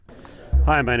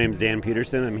Hi, my name is Dan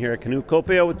Peterson. I'm here at Canoe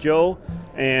Copia with Joe,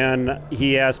 and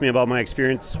he asked me about my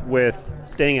experience with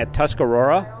staying at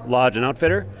Tuscarora Lodge and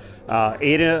Outfitter.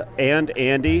 Ada and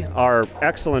Andy are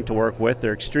excellent to work with.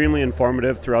 They're extremely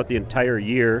informative throughout the entire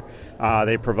year.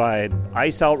 They provide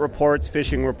ice out reports,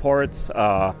 fishing reports,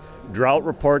 drought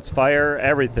reports, fire,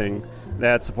 everything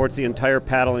that supports the entire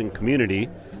paddling community.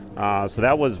 So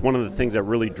that was one of the things that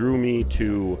really drew me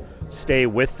to stay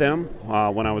with them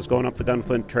when I was going up the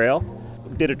Gunflint Trail.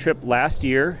 Did a trip last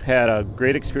year, had a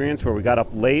great experience where we got up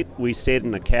late. We stayed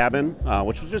in a cabin,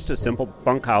 which was just a simple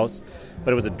bunkhouse,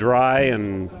 but it was a dry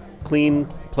and clean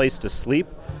place to sleep.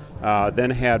 Then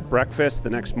had breakfast the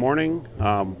next morning,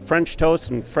 French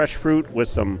toast and fresh fruit with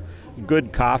some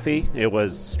good coffee. It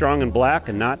was strong and black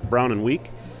and not brown and weak.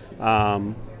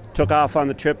 Took off on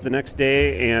the trip the next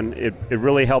day, and it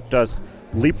really helped us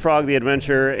leapfrog the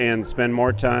adventure and spend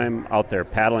more time out there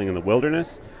paddling in the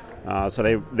wilderness.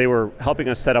 So they were helping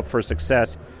us set up for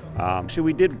success. Actually,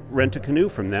 we did rent a canoe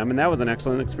from them, and that was an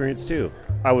excellent experience too.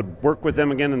 I would work with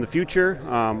them again in the future.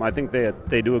 I think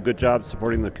they do a good job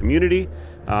supporting the community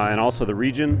and also the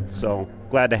region. So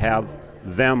glad to have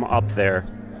them up there,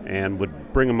 and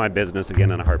would bring them my business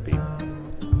again in a heartbeat.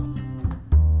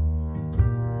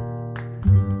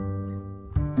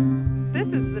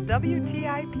 This is the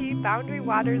WTIP Boundary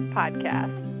Waters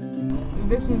podcast.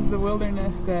 This is the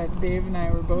wilderness that Dave and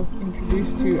I were both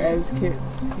introduced to as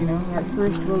kids. You know, our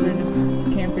first wilderness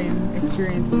camping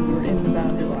experiences were in the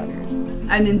Boundary Waters.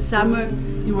 And in summer,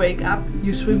 you wake up,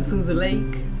 you swim through the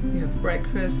lake, you have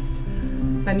breakfast,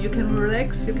 then you can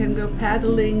relax, you can go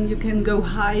paddling, you can go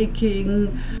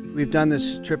hiking. We've done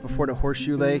this trip before to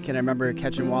Horseshoe Lake, and I remember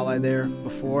catching walleye there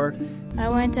before. I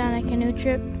went on a canoe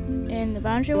trip in the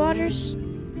Boundary Waters,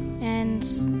 and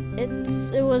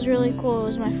it was really cool. It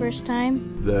was my first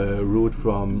time. The route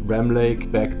from Ram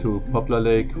Lake back to Poplar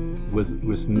Lake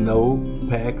with no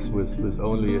packs, with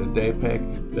only a day pack,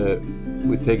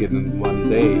 we take it in one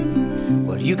day.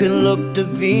 Well, you can look to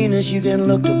Venus, you can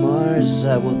look to Mars.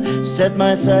 I will set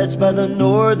my sights by the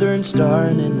northern star,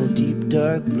 and in the deep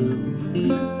dark blue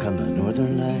come the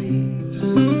northern lights.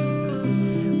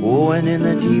 Oh, and in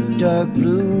the deep dark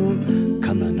blue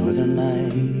come the northern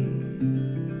lights.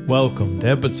 Welcome to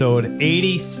episode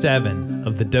 87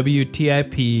 of the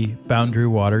WTIP Boundary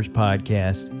Waters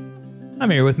podcast. I'm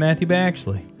here with Matthew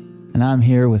Baxley. And I'm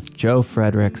here with Joe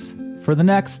Fredericks for the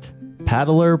next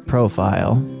Paddler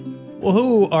Profile. Well,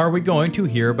 who are we going to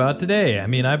hear about today? I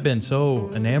mean, I've been so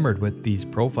enamored with these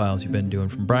profiles you've been doing,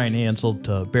 from Brian Ansel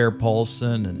to Bear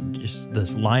Paulsen, and just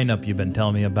this lineup you've been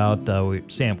telling me about,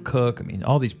 Sam Cooke. I mean,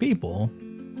 all these people.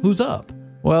 Who's up?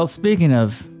 Well, speaking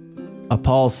of a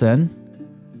Paulsen,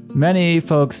 many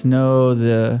folks know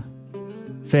the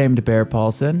famed Bear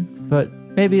Paulsen, but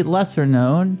maybe lesser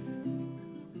known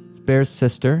is Bear's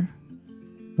sister,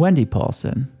 Wendy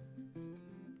Paulsen.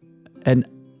 An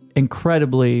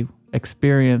incredibly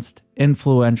experienced,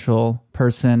 influential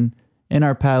person in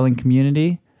our paddling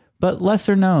community, but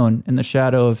lesser known in the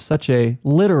shadow of such a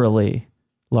literally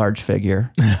large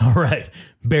figure. All right.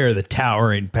 Bear, the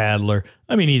towering paddler.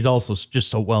 I mean, he's also just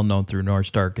so well known through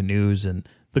Northstar Canoes and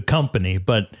the company,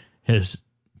 but his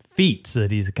feats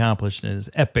that he's accomplished in his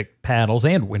epic paddles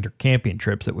and winter camping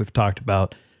trips that we've talked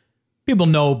about, people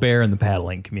know Bear in the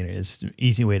paddling community. It's an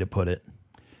easy way to put it.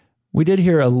 We did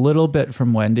hear a little bit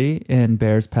from Wendy in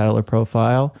Bear's Paddler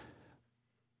Profile,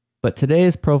 but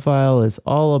today's profile is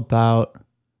all about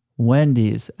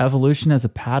Wendy's evolution as a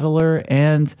paddler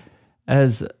and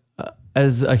as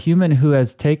a human who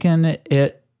has taken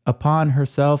it upon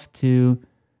herself to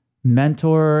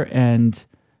mentor and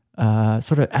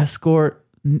sort of escort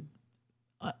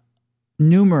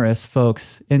numerous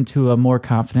folks into a more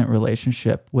confident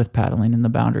relationship with paddling in the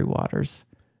Boundary Waters.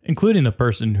 Including the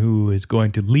person who is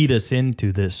going to lead us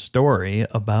into this story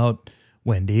about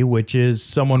Wendy, which is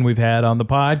someone we've had on the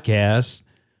podcast,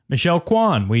 Michelle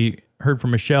Kwan. We heard from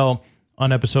Michelle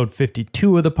on episode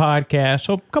 52 of the podcast,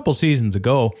 so a couple seasons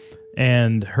ago,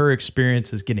 and her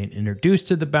experience is getting introduced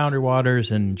to the Boundary Waters,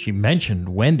 and she mentioned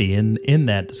Wendy in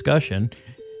that discussion.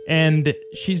 And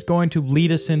she's going to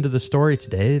lead us into the story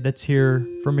today. Let's hear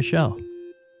from Michelle.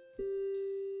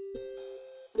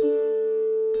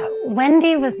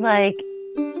 Wendy was like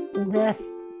this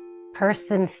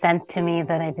person sent to me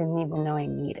that I didn't even know I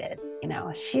needed. You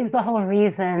know, she's the whole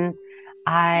reason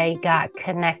I got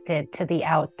connected to the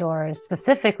outdoors,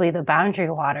 specifically the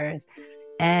Boundary Waters,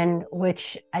 and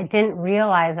which I didn't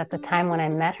realize at the time when I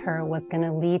met her was going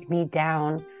to lead me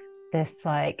down this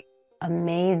like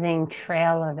amazing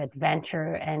trail of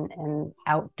adventure and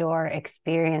outdoor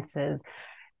experiences,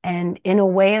 and in a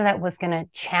way that was going to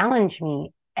challenge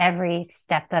me every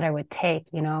step that I would take,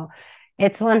 you know.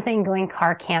 It's one thing going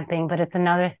car camping, but it's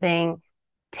another thing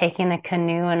taking a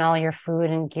canoe and all your food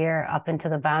and gear up into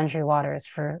the Boundary Waters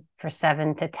for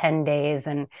 7 to 10 days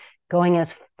and going as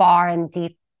far and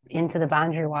deep into the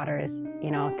Boundary Waters,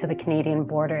 you know, to the Canadian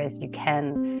border as you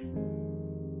can.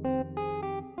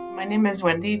 My name is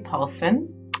Wendy Paulsen.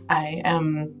 I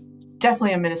am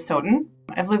definitely a Minnesotan.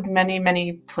 I've lived many,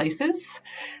 many places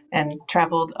and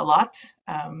traveled a lot,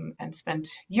 and spent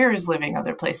years living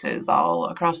other places all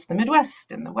across the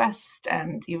Midwest and the West,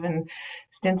 and even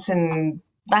stints in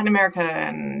Latin America,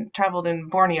 and traveled in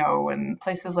Borneo and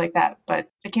places like that. But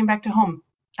I came back to home.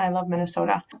 I love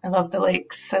Minnesota. I love the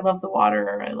lakes. I love the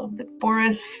water. I love the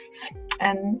forests.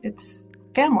 And it's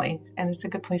family, and it's a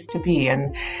good place to be.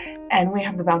 And we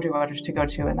have the Boundary Waters to go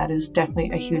to, and that is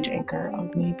definitely a huge anchor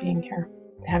of me being here,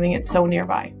 having it so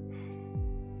nearby.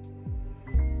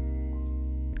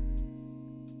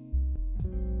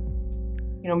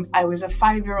 You know, I was a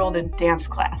 5-year-old in dance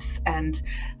class, and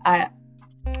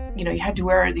you had to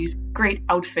wear these great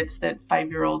outfits that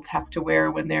 5-year-olds have to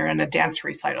wear when they're in a dance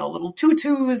recital, little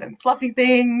tutus and fluffy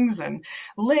things and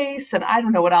lace, and I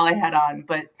don't know what all I had on,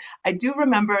 but I do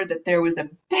remember that there was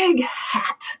a big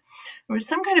hat. There was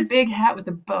some kind of big hat with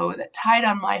a bow that tied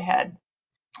on my head.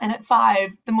 And at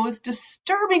 5, the most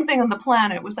disturbing thing on the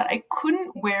planet was that I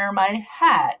couldn't wear my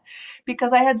hat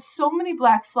because I had so many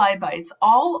black fly bites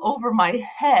all over my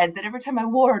head that every time I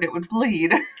wore it, it would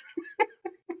bleed.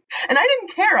 And I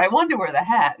didn't care. I wanted to wear the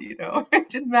hat, you know. It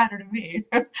didn't matter to me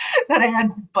that I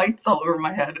had bites all over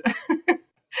my head.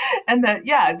 And that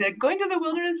going to the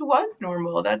wilderness was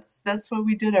normal. That's what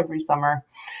we did every summer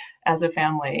as a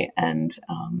family. And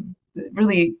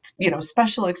really,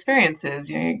 special experiences.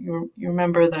 You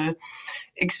remember the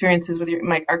experiences with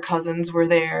our cousins were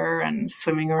there and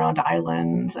swimming around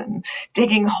islands and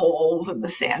digging holes in the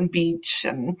sand beach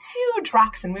and huge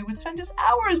rocks. And we would spend just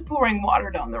hours pouring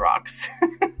water down the rocks.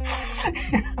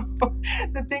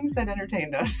 The things that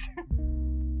entertained us.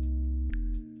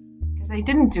 Because I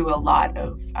didn't do a lot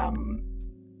of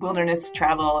wilderness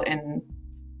travel in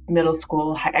middle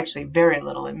school, actually very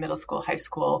little in middle school, high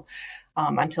school,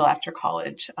 until after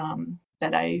college,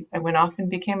 that I went off and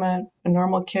became a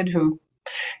normal kid who,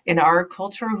 in our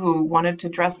culture, who wanted to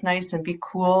dress nice and be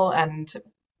cool and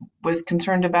was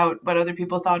concerned about what other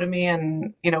people thought of me.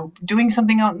 And, doing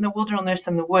something out in the wilderness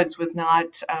and the woods was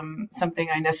not something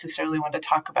I necessarily wanted to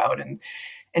talk about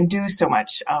and do so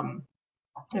much.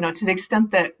 To the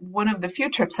extent that one of the few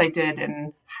trips I did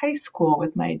in high school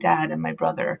with my dad and my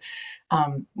brother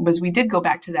was we did go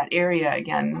back to that area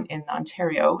again in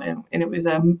Ontario. And it was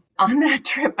on that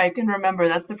trip, I can remember,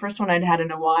 that's the first one I'd had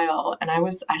in a while. And I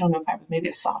don't know if I was maybe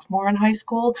a sophomore in high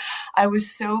school. I was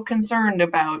so concerned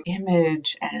about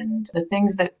image and the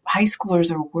things that high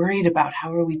schoolers are worried about.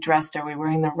 How are we dressed? Are we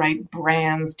wearing the right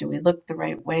brands? Do we look the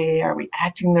right way? Are we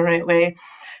acting the right way?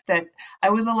 That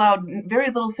I was allowed very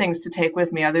little things to take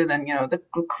with me other than, the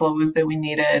clothes that we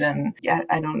needed. And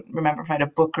I don't remember if I had a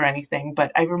book or anything,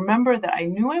 but I remember that I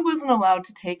knew I wasn't allowed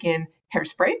to take in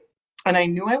hairspray. And I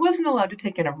knew I wasn't allowed to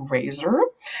take in a razor.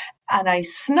 And I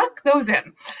snuck those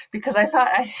in because I thought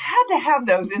I had to have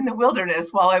those in the wilderness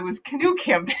while I was canoe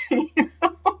camping. I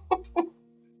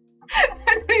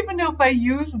don't even know if I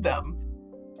used them.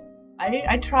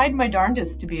 I tried my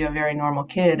darndest to be a very normal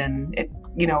kid. And it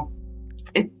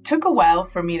took a while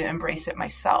for me to embrace it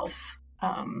myself,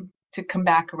 to come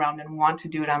back around and want to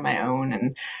do it on my own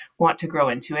and want to grow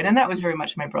into it. And that was very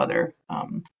much my brother,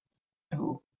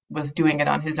 who was doing it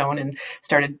on his own and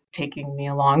started taking me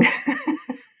along.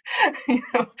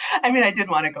 I did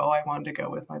want to go. I wanted to go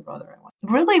with my brother.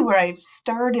 Really where I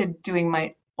started doing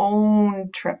my own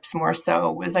trips more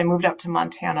so was I moved up to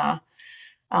Montana.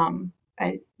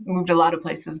 I moved a lot of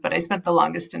places, but I spent the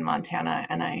longest in Montana,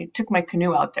 and I took my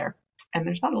canoe out there. And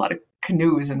there's not a lot of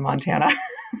canoes in Montana.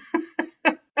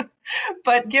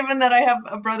 But given that I have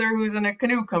a brother who's in a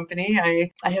canoe company,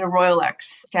 I had a Royal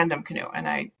X tandem canoe, and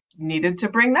I needed to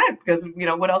bring that because,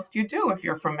 what else do you do if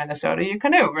you're from Minnesota? You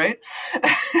canoe, right?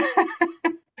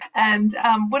 And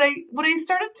what I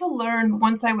started to learn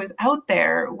once I was out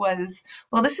there was,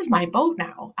 well, this is my boat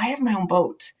now. I have my own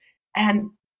boat.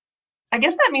 And I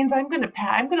guess that means I'm going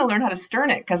to learn how to stern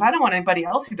it because I don't want anybody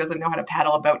else who doesn't know how to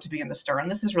paddle a boat to be in the stern.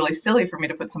 This is really silly for me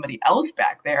to put somebody else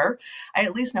back there. I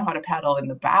at least know how to paddle in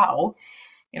the bow.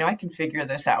 I can figure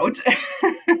this out.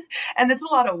 And there's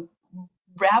a lot of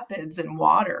rapids and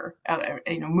water,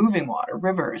 moving water,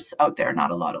 rivers out there,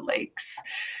 not a lot of lakes.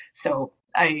 So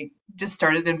I just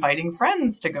started inviting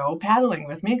friends to go paddling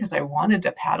with me because I wanted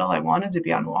to paddle. I wanted to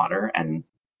be on water. And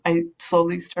I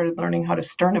slowly started learning how to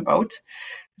stern a boat.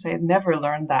 So I had never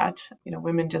learned that.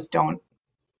 Women just don't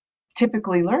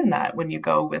typically learn that when you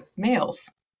go with males.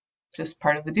 Just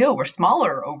part of the deal. We're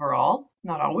smaller overall,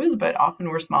 not always, but often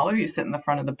we're smaller. You sit in the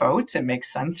front of the boat. It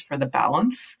makes sense for the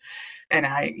balance. And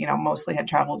I, mostly had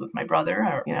traveled with my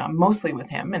brother, mostly with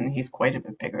him, and he's quite a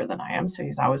bit bigger than I am. So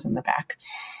he's always in the back.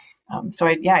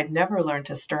 I'd never learned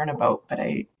to stern a boat, but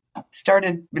I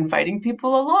started inviting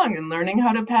people along and learning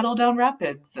how to paddle down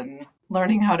rapids and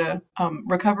learning how to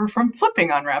recover from flipping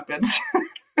on rapids.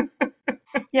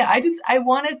 I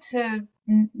wanted to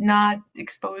not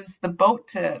expose the boat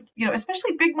to,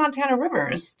 especially big Montana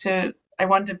rivers I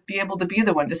wanted to be able to be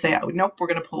the one to say, oh, nope, we're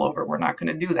going to pull over. We're not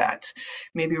going to do that.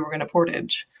 Maybe we're going to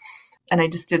portage. And I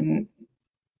just didn't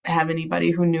have anybody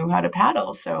who knew how to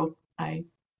paddle. So I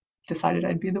decided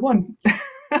I'd be the one.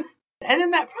 And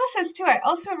in that process too, I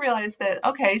also realized that,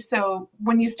 okay, so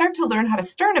when you start to learn how to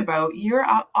stern a boat, you're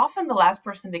often the last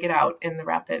person to get out in the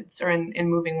rapids or in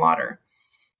moving water.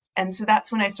 And so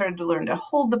that's when I started to learn to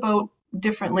hold the boat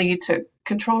differently, to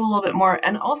control a little bit more,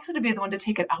 and also to be the one to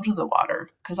take it out of the water,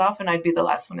 because often I'd be the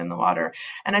last one in the water.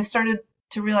 And I started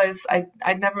to realize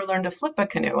I'd never learned to flip a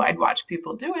canoe. I'd watched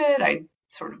people do it. I'd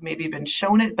sort of maybe been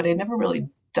shown it, but I'd never really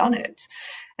done it.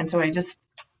 And so I just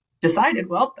decided,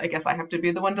 well, I guess I have to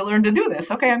be the one to learn to do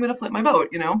this. Okay, I'm going to flip my boat,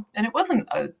 And it wasn't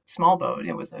a small boat.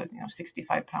 It was a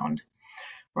 65-pound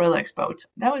Rolex boat.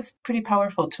 That was pretty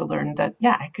powerful to learn that,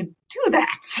 yeah, I could do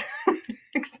that.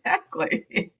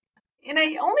 Exactly. And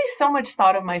I only so much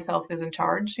thought of myself as in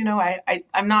charge.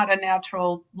 I'm not a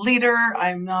natural leader.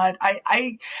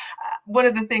 One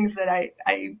of the things that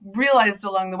I realized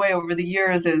along the way over the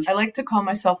years is I like to call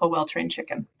myself a well-trained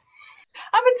chicken.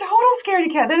 I'm a total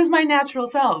scaredy cat. That is my natural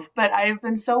self. But I've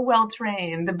been so well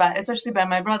trained, especially by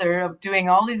my brother, of doing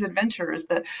all these adventures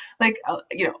that,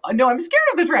 no, I'm scared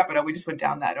of the trap. No, we just went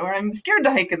down that. Or I'm scared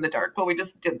to hike in the dark. Well, we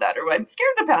just did that. Or I'm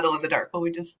scared to paddle in the dark. Well,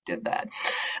 we just did that.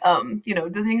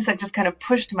 The things that just kind of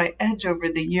pushed my edge over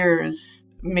the years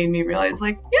made me realize,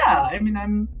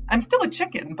 I'm still a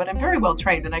chicken, but I'm very well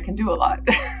trained and I can do a lot.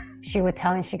 She would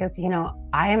tell me, she goes,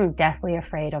 I am deathly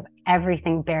afraid of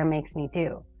everything Bear makes me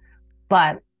do.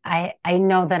 But I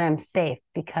know that I'm safe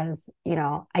because,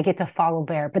 I get to follow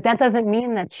Bear. But that doesn't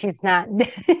mean that she's not,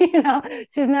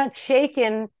 she's not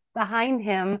shaken behind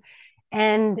him.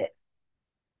 And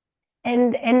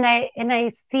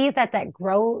I see that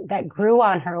grew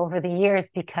on her over the years,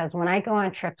 because when I go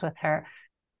on trips with her,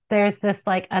 there's this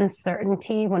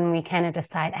uncertainty when we kind of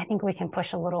decide, I think we can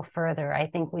push a little further. I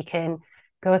think we can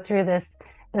go through this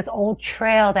old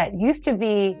trail that used to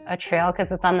be a trail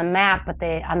because it's on the map, but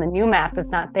on the new map it's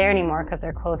not there anymore because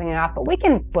they're closing it off. But we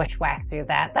can bushwhack through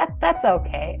that. That's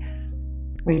okay.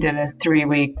 We did a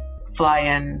 3-week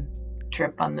fly-in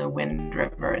trip on the Wind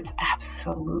River. It's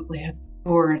absolutely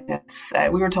gorgeous.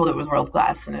 We were told it was world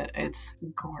class, and it's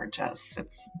gorgeous.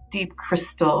 It's deep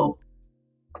crystal,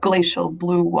 glacial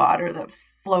blue water that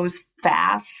flows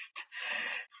fast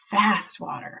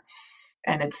water.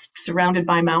 And it's surrounded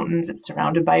by mountains. It's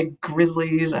surrounded by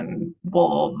grizzlies and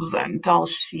wolves and tall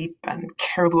sheep and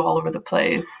caribou all over the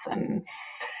place. And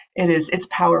it's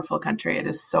powerful country. It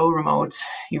is so remote.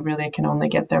 You really can only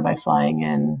get there by flying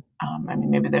in.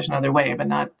 Maybe there's another way, but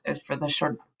not for the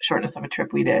shortness of a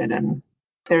trip we did. And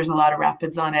there's a lot of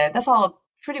rapids on it. That's all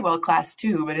pretty well class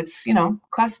 2, but it's,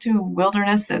 class 2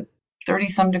 wilderness at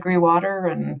 30-some degree water.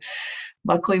 And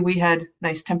luckily we had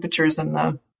nice temperatures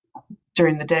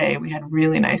during the day. We had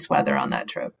really nice weather on that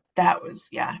trip. That was,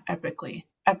 epically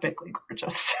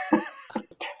gorgeous.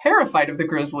 Terrified of the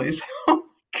grizzlies. Oh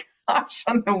my gosh,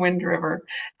 on the Wind River.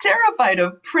 Terrified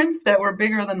of prints that were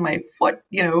bigger than my foot,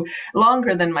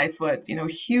 longer than my foot,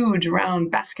 huge round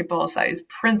basketball-sized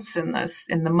prints in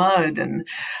the mud. And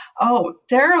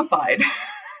terrified.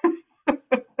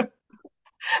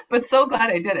 But so glad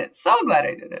I did it.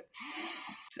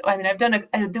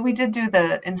 We did do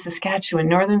in Saskatchewan,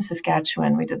 northern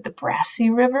Saskatchewan, we did the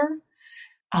Brassey River.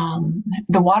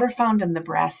 The water found in the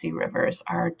Brassey rivers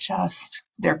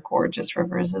they're gorgeous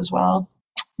rivers as well.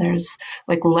 There's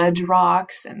ledge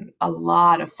rocks and a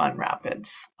lot of fun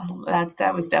rapids.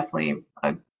 That was definitely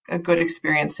a good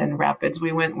experience in rapids.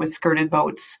 We went with skirted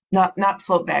boats, not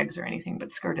float bags or anything,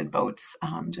 but skirted boats,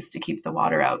 just to keep the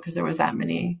water out, because there was that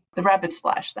many. The rapids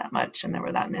splashed that much, and there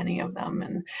were that many of them,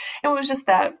 and it was just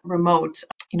that remote.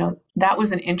 That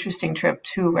was an interesting trip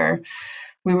too, where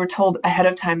we were told ahead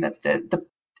of time that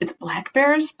it's black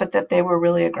bears, but that they were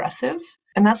really aggressive,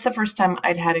 and that's the first time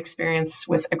I'd had experience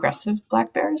with aggressive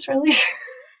black bears, really,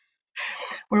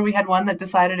 where we had one that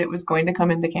decided it was going to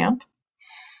come into camp.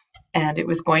 And it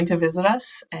was going to visit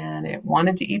us, and it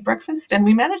wanted to eat breakfast, and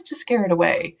we managed to scare it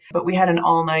away. But we had an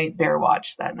all-night bear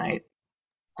watch that night.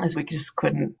 as we just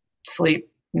couldn't sleep.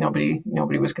 Nobody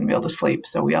was going to be able to sleep.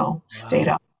 So we all stayed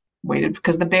up, waited,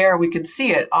 because the bear, we could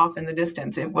see it off in the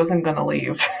distance. It wasn't going to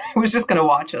leave. It was just going to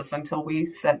watch us until we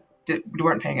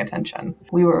weren't paying attention.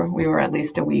 We were at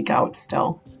least a week out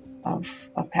still of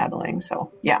paddling.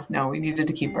 So yeah, no, we needed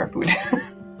to keep our food.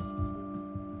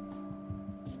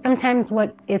 Sometimes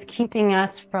what is keeping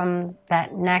us from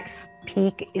that next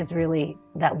peak is really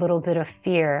that little bit of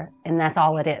fear, and that's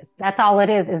all it is. That's all it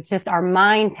is. It's just our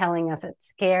mind telling us it's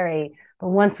scary. But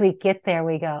once we get there,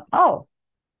 we go, oh,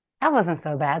 that wasn't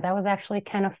so bad. That was actually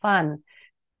kind of fun.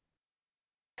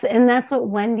 And that's what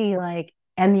Wendy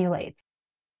emulates.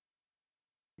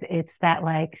 It's that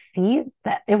see,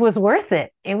 that it was worth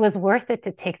it. It was worth it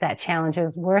to take that challenge. It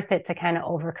was worth it to kind of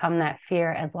overcome that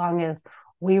fear, as long as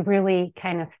we really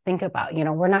kind of think about,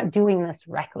 we're not doing this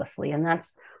recklessly. And that's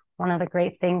one of the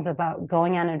great things about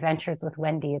going on adventures with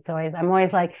Wendy. I'm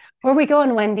always like, where are we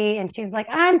going, Wendy? And she's like,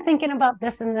 I'm thinking about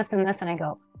this and this and this. And I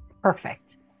go, perfect.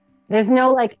 There's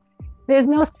no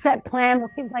set plan,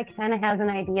 but she's kind of has an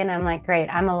idea. And I'm like, great,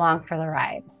 I'm along for the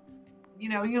ride.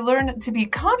 You learn to be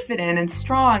confident and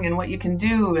strong in what you can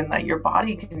do, and that your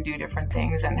body can do different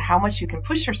things, and how much you can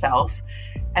push yourself.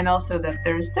 And also that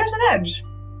there's an edge.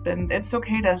 Then it's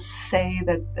okay to say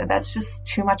that that's just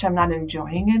too much. I'm not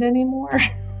enjoying it anymore.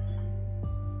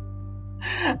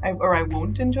 I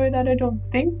won't enjoy that, I don't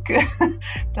think.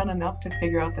 Done enough to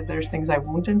figure out that there's things I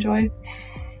won't enjoy.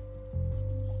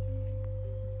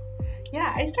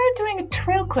 Yeah, I started doing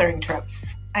trail clearing trips.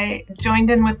 I joined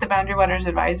in with the Boundary Waters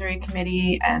Advisory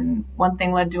Committee, and one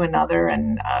thing led to another,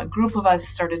 and a group of us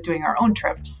started doing our own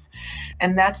trips.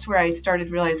 And that's where I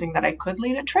started realizing that I could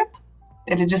lead a trip.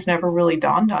 It had just never really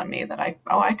dawned on me that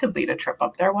I could lead a trip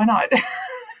up there. Why not?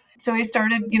 So I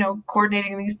started,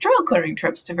 coordinating these trail clearing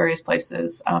trips to various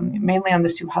places, mainly on the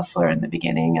Sioux Hustler in the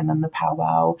beginning, and then the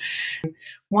Powwow.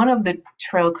 One of the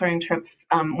trail clearing trips,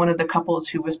 one of the couples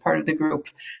who was part of the group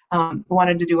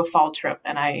wanted to do a fall trip.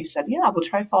 And I said, yeah, we'll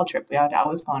try a fall trip. We had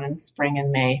always gone in spring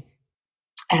and May.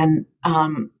 And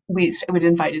we'd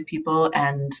invited people,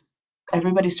 and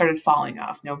everybody started falling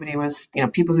off. Nobody was,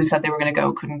 people who said they were going to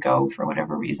go couldn't go for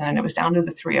whatever reason. And it was down to the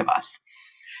three of us.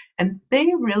 And they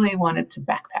really wanted to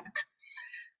backpack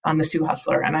on the Sioux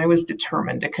Hustler, and I was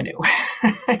determined to canoe.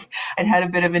 I'd had a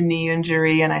bit of a knee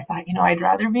injury, and I thought, I'd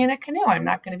rather be in a canoe. I'm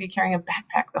not going to be carrying a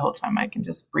backpack the whole time. I can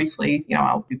just briefly,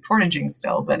 I'll be portaging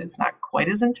still, but it's not quite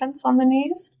as intense on the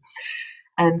knees.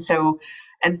 And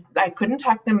I couldn't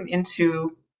talk them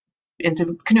into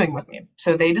canoeing with me.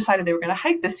 So they decided they were going to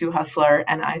hike the Sioux Hustler,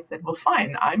 and I said, well,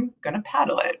 fine, I'm going to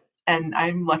paddle it. And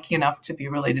I'm lucky enough to be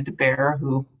related to Bear,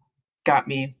 who got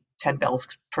me Ted Bell's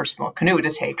personal canoe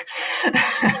to take.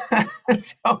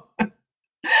 So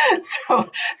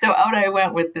out I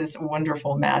went with this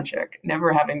wonderful Magic,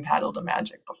 never having paddled a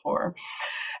Magic before.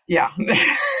 Yeah.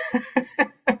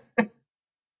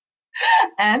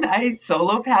 And I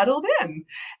solo paddled in,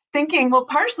 thinking, well,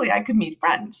 partially I could meet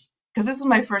friends, because this is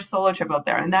my first solo trip out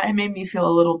there, and that made me feel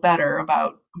a little better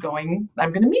about going.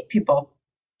 I'm going to meet people.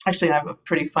 Actually, I have a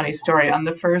pretty funny story on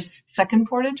the second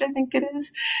portage, I think it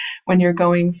is, when you're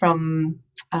going from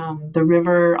the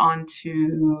river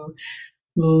onto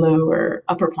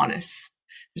Upper Ponus.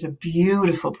 There's a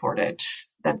beautiful portage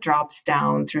that drops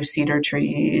down through cedar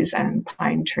trees and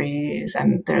pine trees,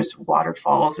 and there's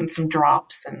waterfalls and some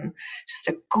drops, and just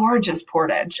a gorgeous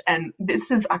portage. And this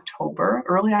is October,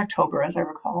 early October, as I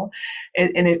recall.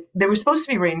 There was supposed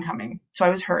to be rain coming, so I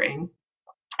was hurrying.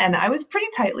 And I was pretty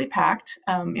tightly packed.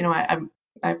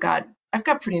 I've got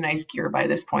pretty nice gear by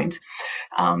this point.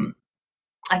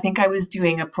 I think I was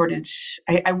doing a portage.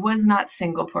 I was not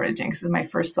single portaging, because this is my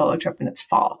first solo trip and it's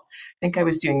fall. I think I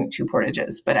was doing 2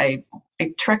 portages, but I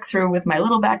trekked through with my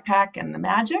little backpack and the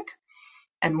Magic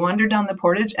and wandered down the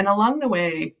portage. And along the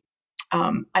way,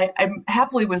 I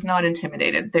happily was not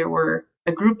intimidated. There were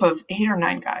a group of 8 or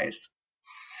 9 guys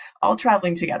all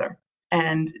traveling together.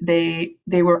 And they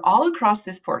were all across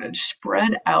this portage,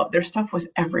 spread out. Their stuff was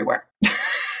everywhere. They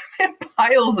had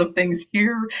piles of things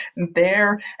here and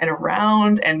there and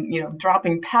around, and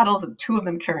dropping paddles, and 2 of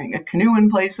them carrying a canoe in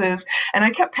places. And I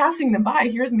kept passing them by.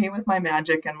 Here's me with my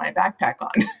Magic and my backpack on,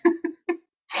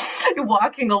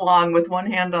 walking along with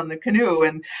one hand on the canoe.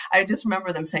 And I just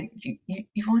remember them saying,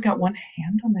 "You've only got one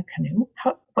hand on the canoe?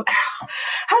 How's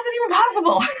that even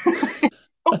possible?"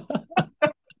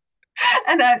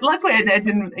 And luckily I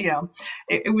didn't,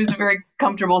 it was a very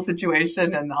comfortable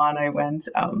situation, and on I went.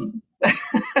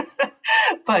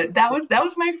 But that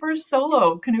was my first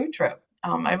solo canoe trip.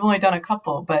 I've only done a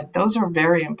couple, but those are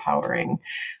very empowering.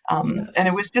 Yes. And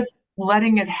it was just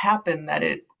letting it happen that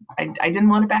I didn't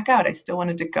want to back out. I still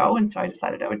wanted to go. And so I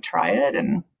decided I would try it.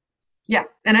 And Yeah.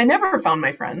 And I never found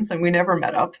my friends and we never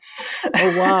met up.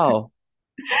 Oh, wow.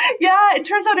 Yeah, it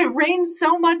turns out it rained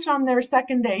so much on their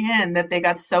second day in that they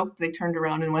got soaked. They turned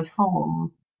around and went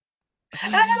home.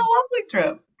 And I had a lovely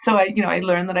trip. So I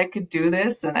learned that I could do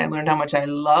this, and I learned how much I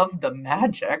love the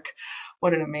magic.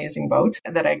 What an amazing boat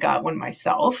that I got one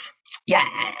myself. Yeah.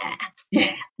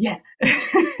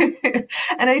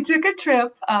 And I took a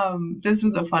trip. This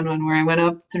was a fun one where I went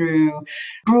up through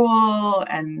Brule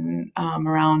and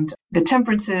around the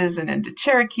Temperances and into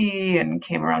Cherokee and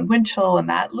came around Winchell and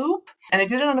that loop. And I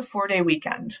did it on a 4-day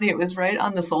weekend. It was right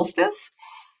on the solstice,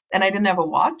 and I didn't have a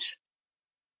watch.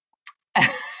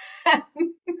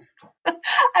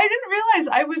 I didn't realize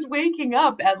I was waking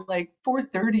up at like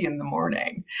 4:30 in the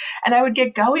morning, and I would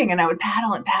get going and I would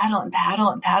paddle and paddle and paddle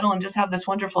and paddle and just have this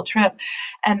wonderful trip.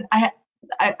 And I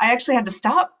actually had to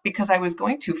stop because I was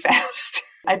going too fast.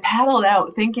 I paddled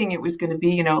out thinking it was going to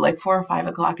be, like 4 or 5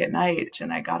 o'clock at night.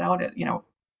 And I got out at,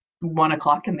 1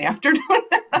 o'clock in the afternoon.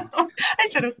 I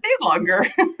should have stayed longer.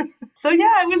 So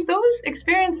yeah, it was those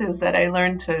experiences that I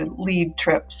learned to lead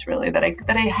trips, really, that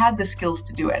I had the skills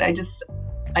to do it.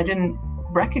 I didn't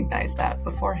recognize that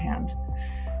beforehand.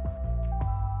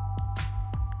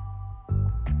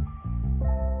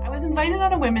 I was invited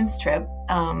on a women's trip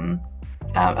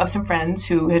of some friends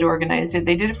who had organized it.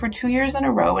 They did it for 2 years in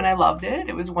a row, and I loved it.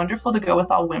 It was wonderful to go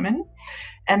with all women.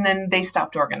 And then they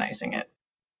stopped organizing it.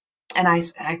 And I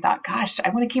thought, gosh,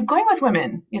 I want to keep going with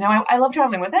women. I love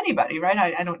traveling with anybody, right?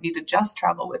 I don't need to just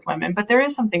travel with women, but there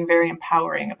is something very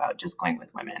empowering about just going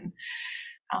with women,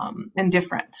 and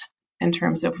different in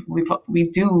terms of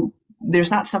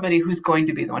there's not somebody who's going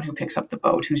to be the one who picks up the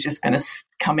boat, who's just going to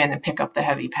come in and pick up the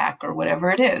heavy pack or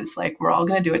whatever it is. Like, we're all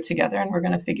going to do it together and we're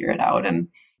going to figure it out. And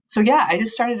so, yeah, I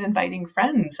just started inviting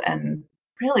friends and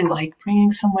really like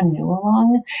bringing someone new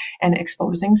along and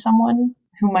exposing someone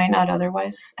who might not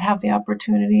otherwise have the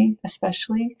opportunity,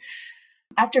 especially.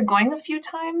 After going a few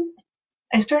times,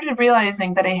 I started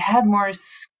realizing that I had more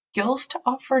skills to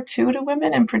offer to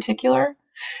women in particular.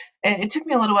 It took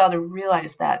me a little while to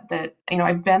realize that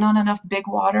I've been on enough big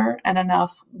water and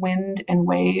enough wind and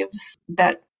waves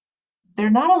that there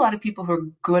are not a lot of people who are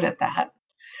good at that.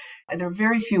 There are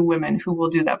very few women who will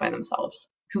do that by themselves,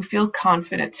 who feel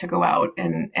confident to go out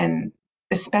and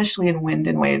especially in wind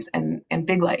and waves and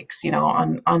big lakes,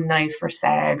 on Knife or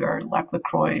Sag or Lac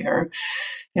LaCroix or,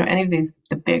 any of these,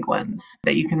 the big ones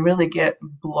that you can really get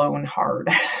blown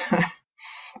hard.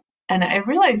 And I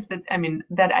realized that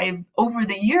over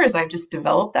the years, I've just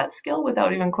developed that skill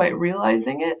without even quite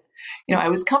realizing it. I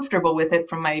was comfortable with it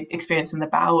from my experience in the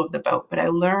bow of the boat, but I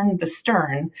learned the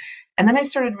stern. And then I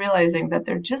started realizing that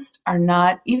there just are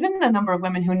not, even a number of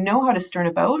women who know how to stern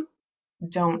a boat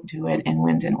don't do it in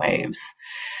wind and waves.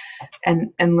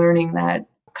 And learning that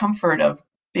comfort of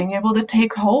being able to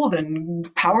take hold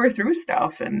and power through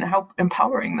stuff and how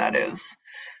empowering that is.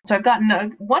 So I've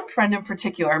gotten one friend in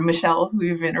particular, Michelle, who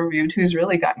you've interviewed, who's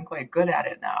really gotten quite good at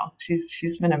it now.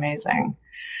 She's been amazing.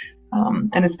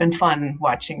 And it's been fun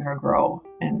watching her grow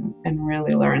and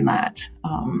really learn that.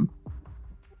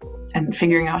 And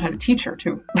figuring out how to teach her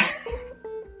too.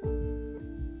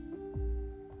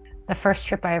 The first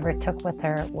trip I ever took with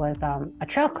her was a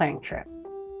trail clearing trip,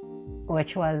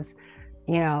 which was,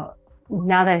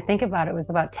 now that I think about it, was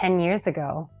about 10 years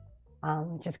ago.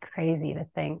 Just crazy to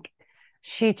think.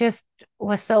 She just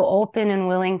was so open and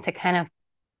willing to kind of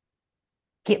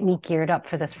get me geared up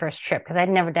for this first trip because I'd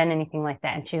never done anything like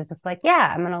that. And she was just like,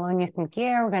 yeah, I'm going to loan you some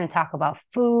gear. We're going to talk about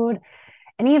food.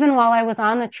 And even while I was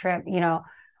on the trip,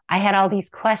 I had all these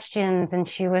questions, and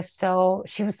she was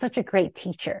such a great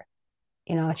teacher.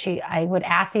 I would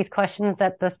ask these questions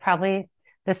that probably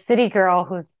the city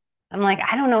girl I'm like,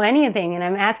 I don't know anything. And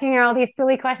I'm asking her all these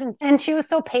silly questions. And she was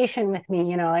so patient with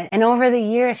me, and over the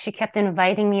years, she kept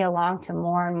inviting me along to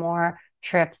more and more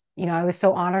trips. I was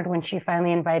so honored when she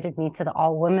finally invited me to the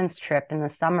all women's trip in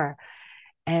the summer.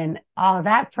 And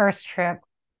that first trip,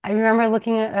 I remember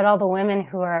looking at all the women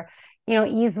who are,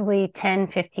 easily 10,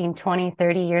 15, 20,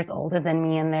 30 years older than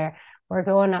me. And we're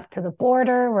going up to the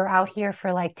border. We're out here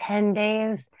for like 10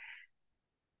 days.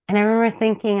 And I remember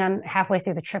thinking halfway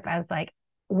through the trip, I was like,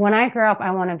 when I grow up,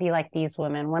 I want to be like these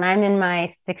women. When I'm in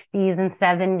my 60s and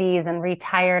 70s and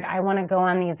retired, I want to go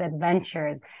on these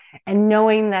adventures. And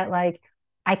knowing that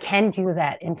I can do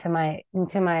that into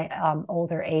my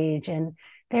older age. And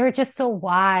they were just so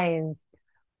wise.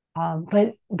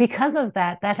 But because of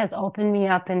that has opened me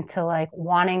up into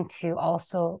wanting to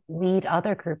also lead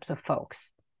other groups of folks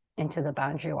into the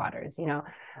Boundary Waters.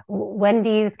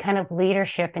 Wendy's kind of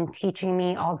leadership and teaching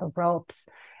me all the ropes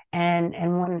And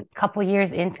one couple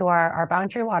years into our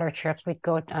boundary water trips, we'd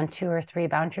go on 2 or 3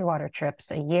 boundary water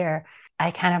trips a year.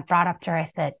 I kind of brought up to her,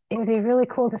 I said, it would be really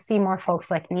cool to see more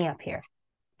folks like me up here.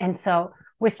 And so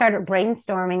we started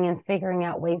brainstorming and figuring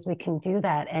out ways we can do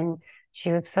that. And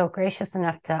she was so gracious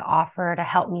enough to offer to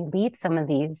help me lead some of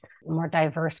these more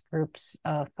diverse groups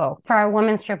of folks. For our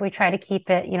women's trip, we try to keep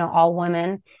it, all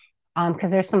women, because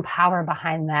there's some power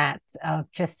behind that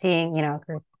of just seeing,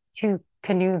 2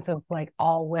 canoes of like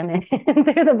all women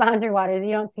through the boundary waters.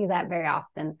 You don't see that very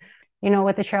often.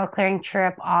 With the trail clearing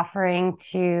trip, offering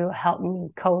to help me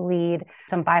co-lead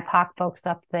some BIPOC folks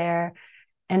up there.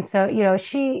 And so,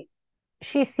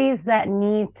 she sees that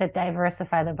need to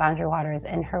diversify the boundary waters,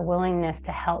 and her willingness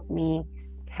to help me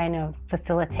kind of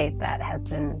facilitate that has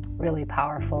been really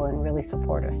powerful and really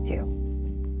supportive too.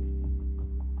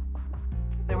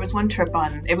 There was one trip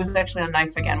it was actually on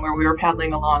Knife again, where we were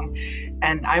paddling along,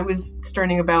 and I was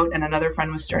sterning about and another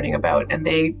friend was sterning about, and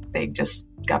they just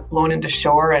got blown into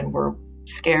shore and were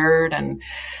scared and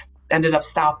ended up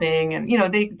stopping. And,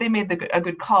 they made a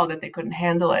good call that they couldn't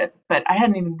handle it. But I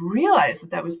hadn't even realized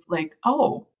that was like,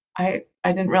 oh, I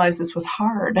didn't realize this was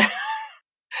hard.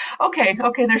 Okay,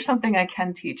 there's something I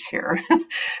can teach here.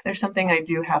 There's something I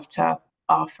do have to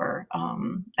offer.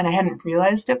 And I hadn't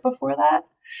realized it before that.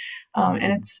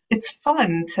 And it's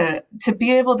fun to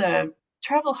be able to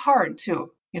travel hard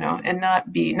too, and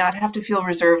not have to feel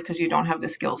reserved because you don't have the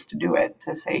skills to do it,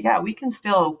 to say, yeah, we can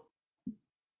still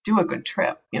do a good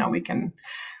trip. We can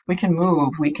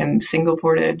move, we can single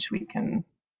portage, we can,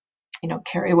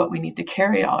 carry what we need to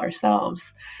carry all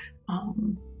ourselves.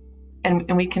 And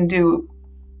we can do,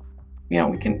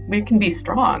 we can be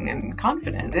strong and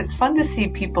confident. It's fun to see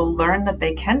people learn that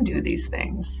they can do these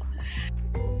things.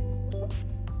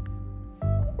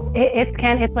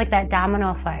 It's like that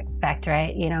domino effect,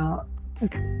 right?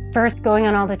 First going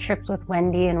on all the trips with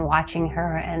Wendy and watching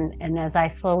her, and as I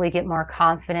slowly get more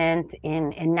confident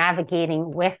in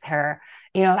navigating with her,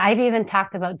 I've even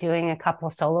talked about doing a couple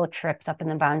solo trips up in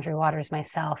the boundary waters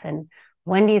myself, and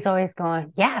Wendy's always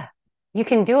going, yeah, you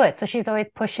can do it. So she's always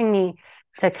pushing me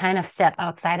to kind of step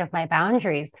outside of my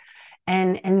boundaries.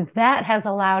 And that has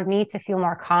allowed me to feel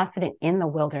more confident in the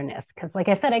wilderness. Because like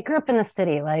I said, I grew up in the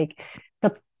city, like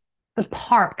the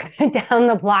park down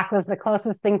the block was the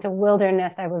closest thing to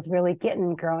wilderness I was really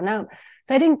getting growing up.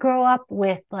 So I didn't grow up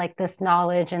with like this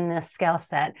knowledge and this skill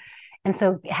set. And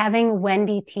so having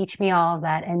Wendy teach me all of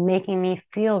that and making me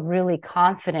feel really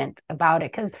confident about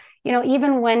it. Because,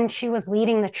 even when she was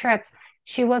leading the trips,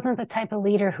 she wasn't the type of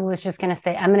leader who was just going to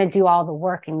say, I'm going to do all the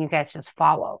work and you guys just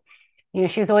follow.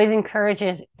 She was always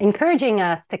encouraging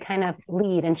us to kind of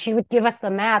lead, and she would give us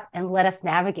the map and let us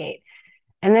navigate.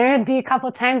 And there would be a couple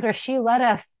of times where she let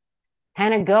us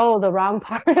kind of go the wrong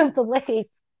part of the lake.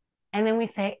 And then we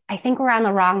say, I think we're on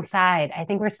the wrong side. I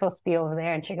think we're supposed to be over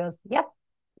there. And she goes, yep,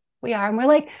 we are. And we're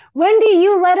like, Wendy,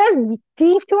 you let us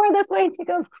detour this way. And she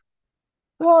goes,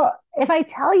 well, if I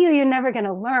tell you, you're never going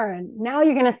to learn. Now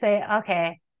you're going to say,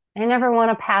 okay, I never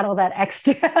want to paddle that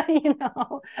extra,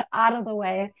 out of the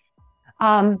way.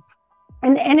 And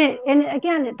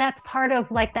again, that's part of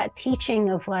like that teaching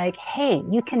of like, hey,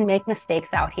 you can make mistakes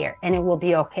out here and it will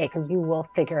be okay because you will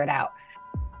figure it out.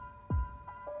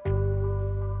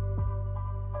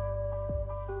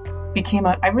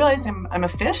 I realized I'm a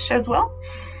fish as well.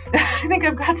 I think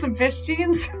I've got some fish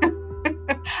genes.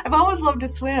 I've always loved to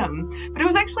swim, but it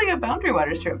was actually a boundary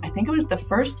waters trip. I think it was the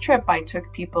first trip I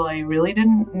took people I really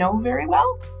didn't know very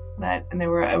well.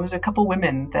 It was a couple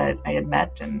women that I had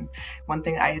met, and one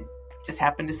thing I just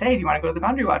happened to say, do you want to go to the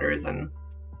boundary waters? And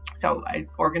so I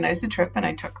organized a trip and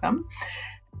I took them.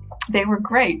 They were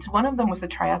great. One of them was a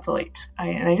triathlete,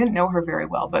 and I didn't know her very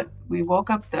well, but we woke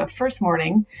up the first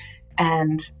morning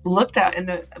and looked out, and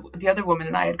the other woman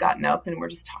and I had gotten up and we're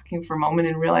just talking for a moment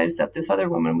and realized that this other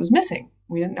woman was missing.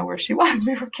 We didn't know where she was.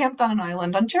 We were camped on an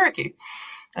island on Cherokee,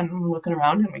 and we're looking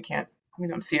around and we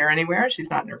don't see her anywhere. She's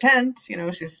not in her tent.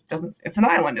 It's an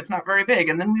island. It's not very big.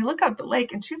 And then we look out the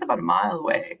lake and she's about a mile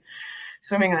away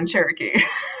swimming on Cherokee.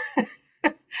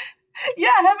 Yeah,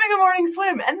 having a morning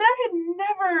swim. And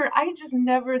I just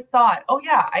never thought, oh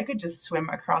yeah, I could just swim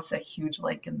across a huge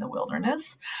lake in the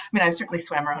wilderness. I mean, I've certainly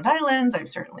swam around islands. I've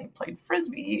certainly played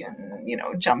Frisbee and,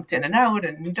 jumped in and out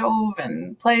and dove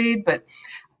and played, but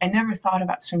I never thought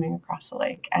about swimming across the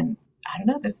lake. And I don't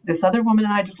know, this other woman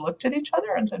and I just looked at each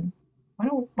other and said,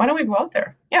 why don't we go out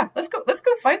there? Yeah, let's go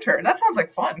find her. That sounds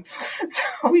like fun.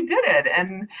 So we did it.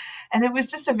 And it was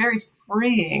just a very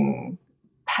freeing,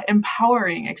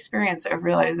 empowering experience of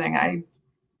realizing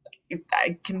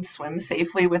I can swim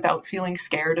safely without feeling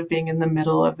scared of being in the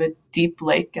middle of a deep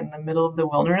lake in the middle of the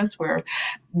wilderness where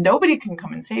nobody can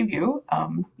come and save you.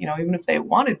 Even if they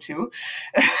wanted to,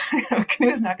 a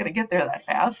canoe's not going to get there that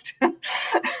fast.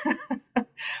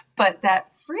 But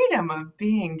that freedom of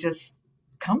being just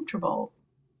comfortable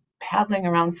paddling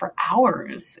around for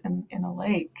hours in a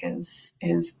lake is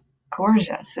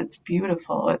gorgeous. It's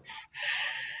beautiful. It's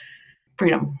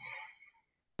freedom.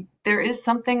 There is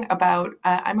something about,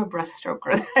 I'm a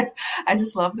breaststroker. I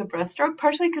just love the breaststroke,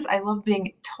 partially because I love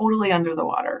being totally under the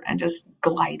water and just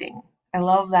gliding. I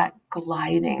love that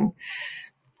gliding,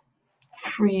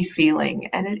 free feeling.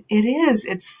 And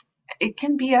it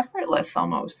can be effortless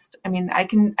almost. I mean, I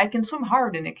can swim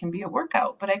hard and it can be a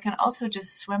workout, but I can also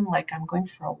just swim like I'm going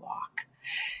for a walk.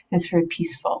 And it's very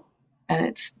peaceful and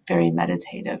it's very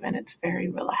meditative and it's very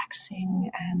relaxing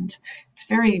and it's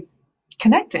very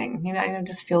connecting. I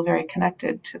just feel very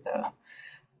connected to the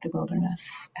wilderness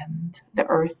and the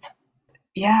earth.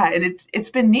 Yeah, and it's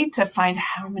been neat to find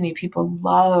how many people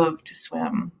love to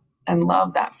swim and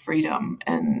love that freedom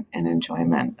and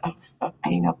enjoyment of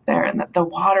being up there. And the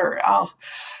water,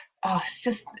 it's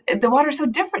just, the water's so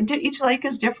different. Each lake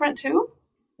is different too.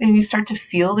 And you start to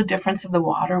feel the difference of the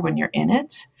water when you're in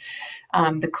it.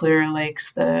 The clearer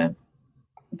lakes,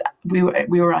 we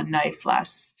were on Knife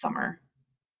last summer.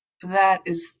 That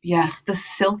is, yes, the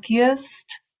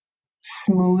silkiest,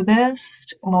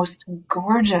 smoothest, most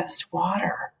gorgeous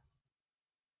water.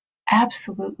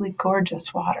 Absolutely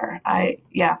gorgeous water. I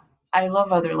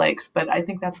love other lakes, but I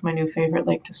think that's my new favorite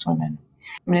lake to swim in.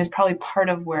 I mean, it's probably part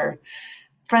of where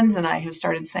friends and I have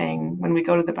started saying when we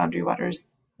go to the Boundary Waters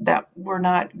that we're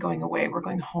not going away, we're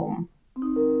going home.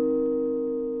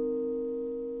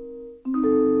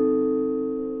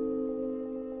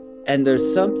 And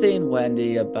there's something,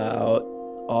 Wendy, about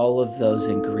all of those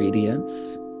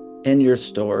ingredients in your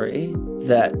story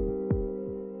that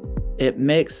it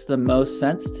makes the most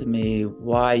sense to me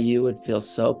why you would feel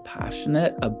so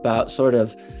passionate about sort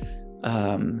of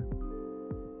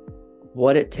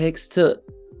what it takes to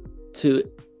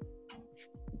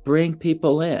bring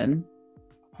people in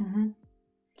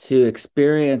to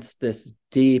experience this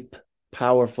deep,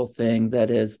 powerful thing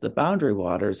that is the Boundary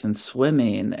Waters and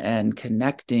swimming and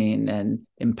connecting and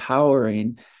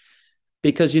empowering,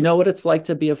 because you know what it's like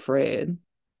to be afraid.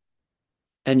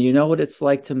 And you know what it's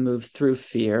like to move through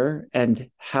fear and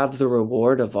have the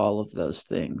reward of all of those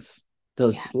things,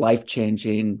 those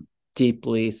life-changing,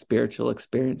 deeply spiritual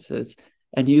experiences.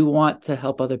 And you want to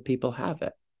help other people have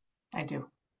it. I do.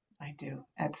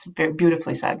 That's very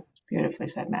beautifully said. Beautifully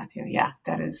said, Matthew. Yeah,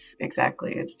 that is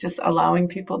exactly. It's just allowing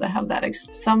people to have that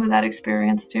some of that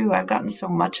experience too. I've gotten so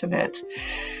much of it.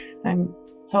 I'm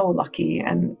so lucky,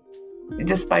 and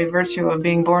just by virtue of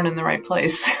being born in the right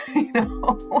place,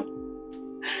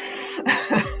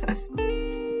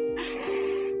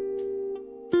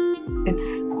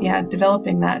 It's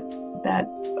developing that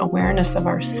awareness of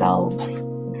ourselves.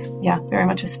 It's very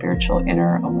much a spiritual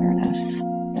inner awareness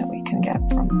that we can get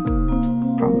from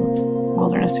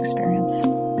wilderness experience.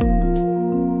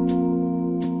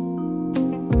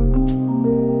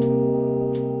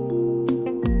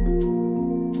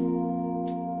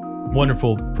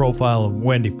 Wonderful profile of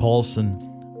Wendy Paulsen.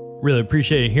 Really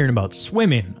appreciated hearing about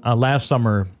swimming. Last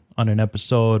summer on an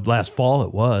episode, last fall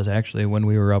it was actually, when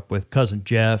we were up with Cousin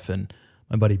Jeff and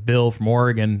my buddy Bill from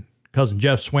Oregon. Cousin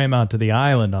Jeff swam out to the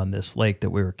island on this lake that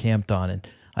we were camped on, and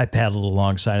I paddled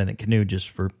alongside in the canoe just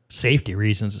for safety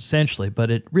reasons, essentially. But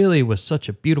it really was such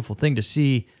a beautiful thing to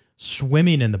see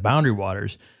swimming in the Boundary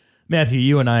Waters. Matthew,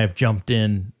 you and I have jumped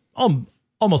in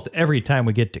almost every time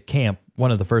we get to camp.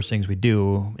 One of the first things we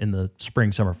do in the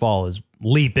spring, summer, fall is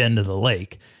leap into the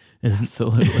lake.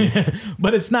 Absolutely.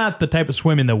 But it's not the type of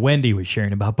swimming that Wendy was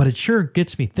sharing about, but it sure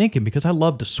gets me thinking, because I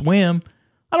love to swim.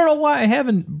 I don't know why I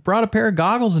haven't brought a pair of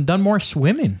goggles and done more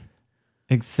swimming.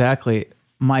 Exactly.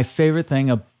 My favorite thing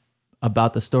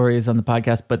about the stories on the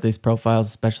podcast, but these profiles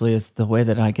especially, is the way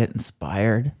that I get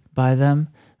inspired by them.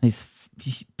 These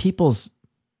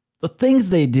the things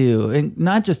they do, and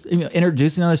not just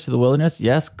introducing others to the wilderness.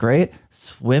 Yes, great.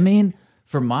 Swimming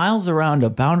for miles around a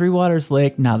Boundary Waters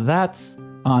lake. Now that's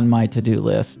on my to-do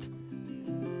list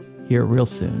here real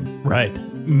soon. Right.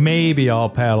 Maybe I'll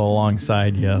paddle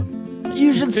alongside you.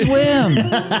 You should swim.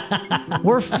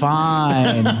 We're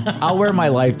fine. I'll wear my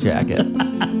life jacket.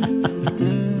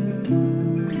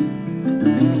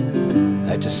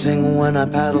 I just sing when I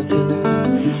paddle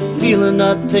canoe, feeling,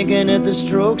 not thinking if the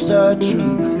strokes are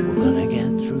true. We're gonna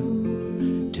get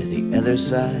through to the other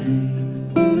side.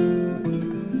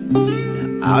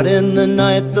 Out in the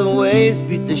night, the waves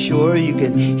beat the shore. You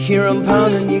can hear them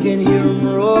pounding, you can hear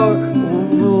them roar.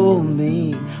 roll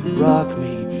me, rock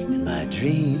me in my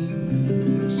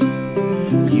dreams.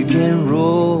 You can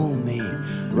roll me,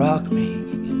 rock me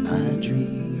in my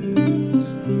dreams.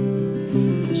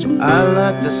 So I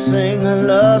like to sing, I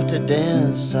love to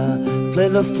dance, I play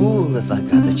the fool if I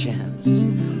got the chance.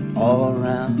 All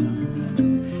around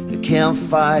the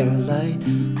campfire light,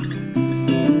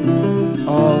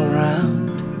 all around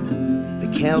the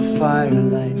campfire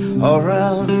light, all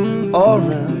round, all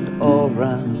round, all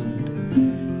round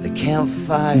the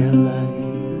campfire light.